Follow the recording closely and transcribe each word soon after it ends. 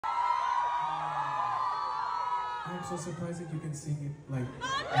I'm so surprised that you can sing it like.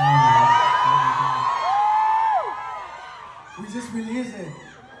 We just released it.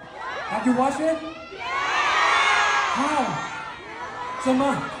 Have you watched it? How?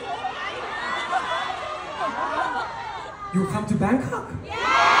 Summer. You come to Bangkok?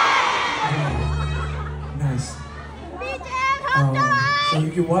 Yeah. Nice. So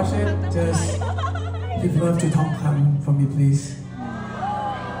if you watch it, just give love to Talking-3 for me, please.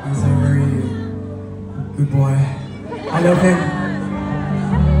 He's a very good boy. I love him.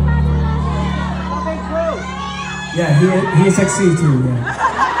 Yeah, he is sexy too. Yeah.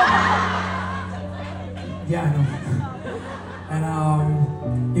 Yeah, I know.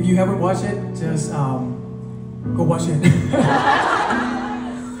 And if you haven't watched it, just go watch it.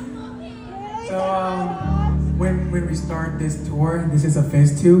 So when we start this tour, this is a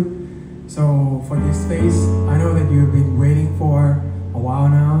phase 2. So for this phase, I know that you've been waiting for a while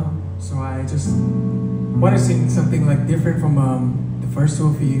now. So I just want to sing something like different from the first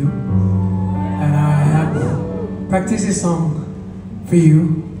two for you. And I have practiced this song for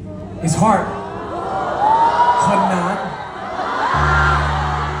you. It's hard. Hard.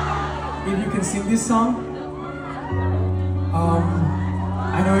 If you can sing this song,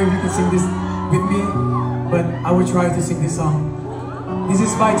 I know if you can sing this with me, but I will try to sing this song. This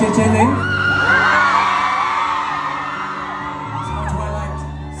is by JJ Lin.